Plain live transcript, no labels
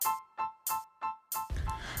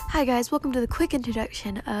Hi guys, welcome to the quick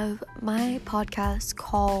introduction of my podcast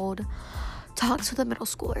called Talks with a Middle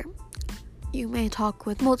Schooler. You may talk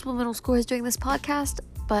with multiple middle schoolers during this podcast,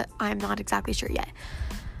 but I'm not exactly sure yet.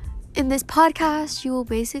 In this podcast, you will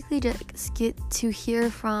basically just get to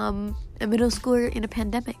hear from a middle schooler in a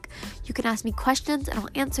pandemic. You can ask me questions and I'll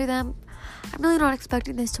answer them. I'm really not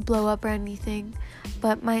expecting this to blow up or anything,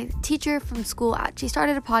 but my teacher from school actually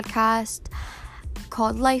started a podcast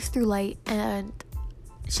called Life Through Light, and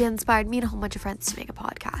she inspired me and a whole bunch of friends to make a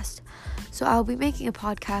podcast. So I'll be making a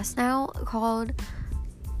podcast now called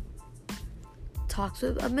Talks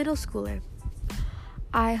with a Middle Schooler.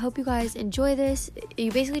 I hope you guys enjoy this.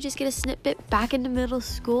 You basically just get a snippet back into middle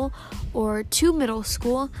school or to middle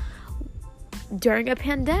school during a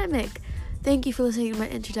pandemic. Thank you for listening to my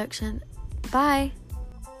introduction. Bye.